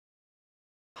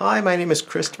Hi, my name is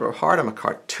Christopher Hart. I'm a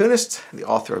cartoonist, the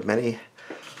author of many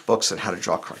books on how to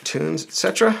draw cartoons,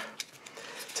 etc.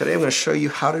 Today I'm going to show you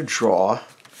how to draw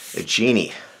a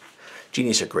genie.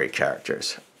 Genies are great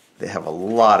characters. They have a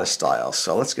lot of styles.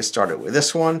 So let's get started with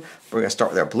this one. We're going to start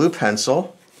with our blue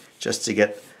pencil just to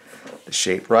get the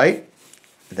shape right.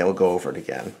 And then we'll go over it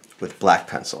again with black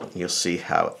pencil. And you'll see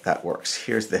how that works.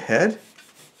 Here's the head,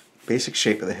 basic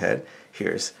shape of the head.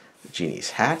 Here's the genie's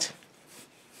hat,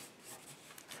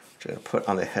 which I'm going to put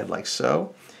on the head like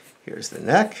so. Here's the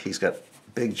neck. He's got a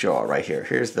big jaw right here.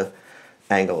 Here's the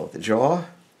angle of the jaw.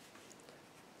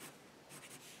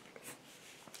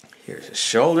 Here's his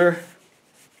shoulder.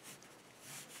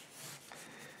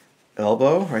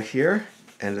 Elbow right here,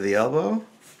 end of the elbow.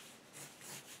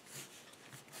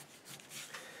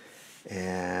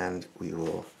 And we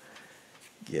will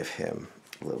give him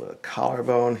a little bit of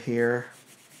collarbone here.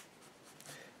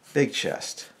 Big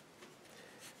chest.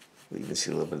 We even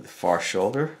see a little bit of the far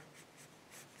shoulder.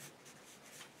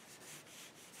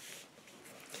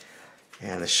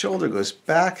 And the shoulder goes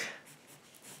back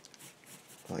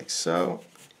like so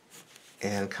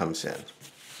and comes in.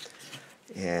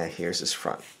 And here's his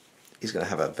front. He's going to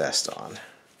have a vest on.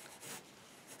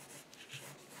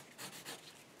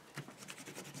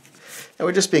 And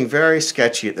we're just being very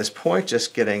sketchy at this point,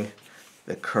 just getting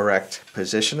the correct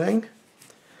positioning.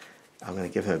 I'm going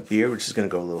to give him a beard, which is going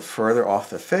to go a little further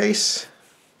off the face.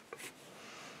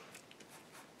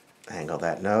 Angle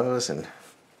that nose and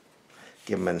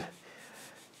give him a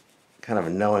kind of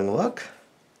a knowing look.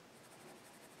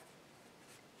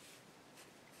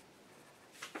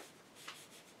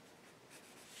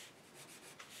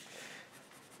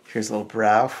 Here's a little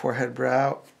brow, forehead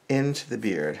brow, into the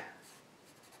beard.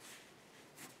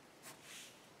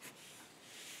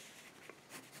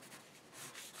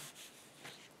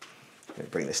 I'm going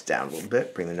to bring this down a little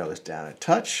bit, bring the nose down a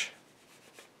touch.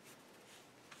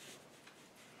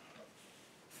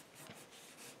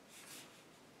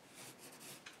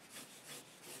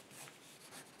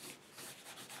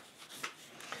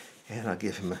 And I'll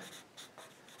give him a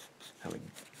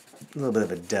little bit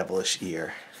of a devilish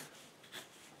ear.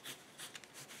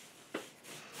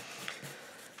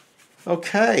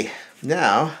 Okay,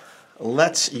 now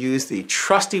let's use the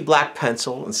trusty black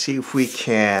pencil and see if we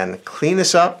can clean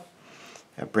this up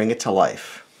and bring it to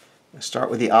life. I'm going to start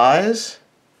with the eyes.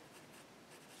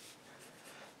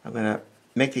 I'm going to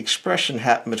make the expression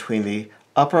happen between the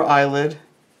upper eyelid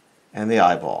and the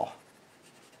eyeball.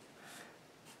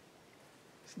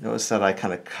 Notice that I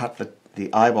kind of cut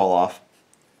the eyeball off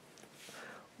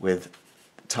with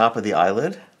the top of the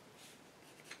eyelid.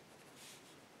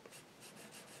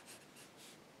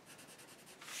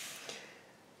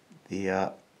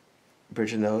 The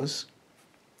bridge of nose,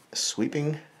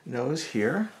 sweeping nose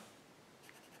here.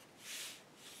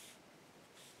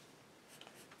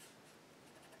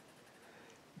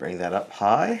 Bring that up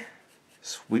high,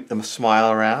 sweep the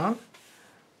smile around. A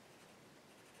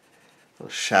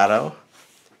little shadow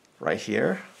right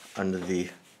here under the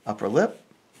upper lip.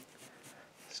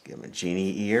 Let's give him a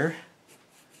genie ear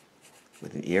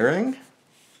with an earring.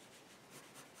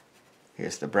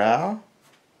 Here's the brow.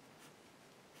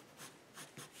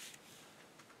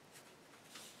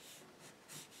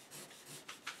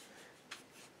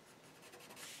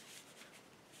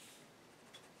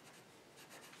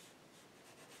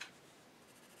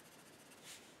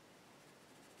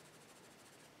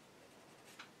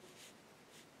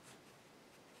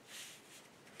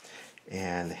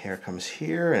 And the hair comes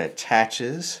here and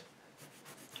attaches.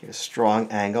 Here's a strong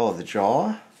angle of the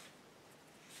jaw.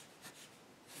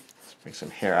 Let's bring some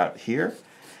hair out here.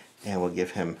 And we'll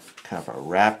give him kind of a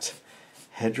wrapped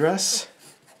headdress.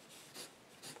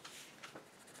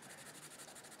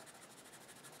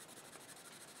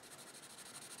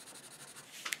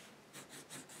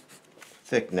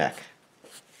 Thick neck.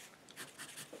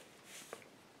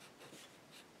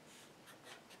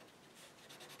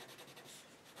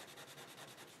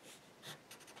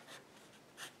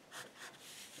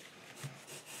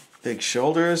 Big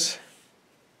shoulders.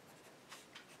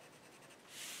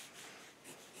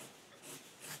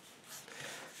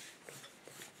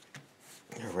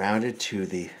 Rounded to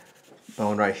the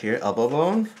bone right here, elbow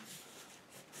bone.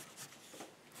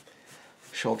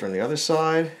 Shoulder on the other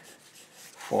side.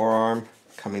 Forearm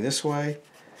coming this way.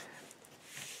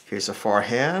 Here's a far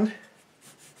hand.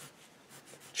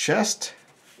 Chest.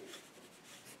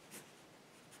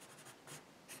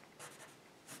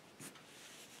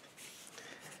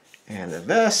 And the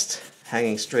vest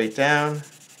hanging straight down.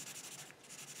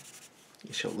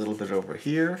 You show a little bit over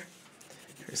here.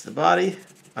 Here's the body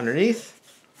underneath.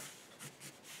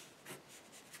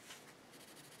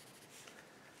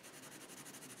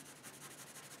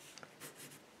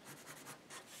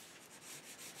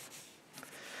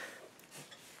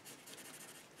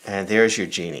 And there's your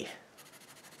genie.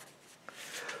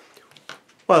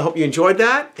 Well, I hope you enjoyed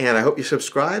that, and I hope you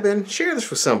subscribe and share this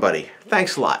with somebody.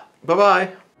 Thanks a lot.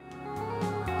 Bye-bye.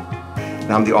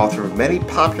 Now, I'm the author of many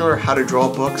popular how to draw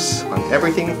books on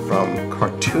everything from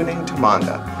cartooning to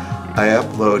manga. I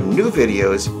upload new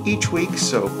videos each week,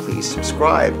 so please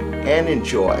subscribe and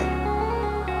enjoy.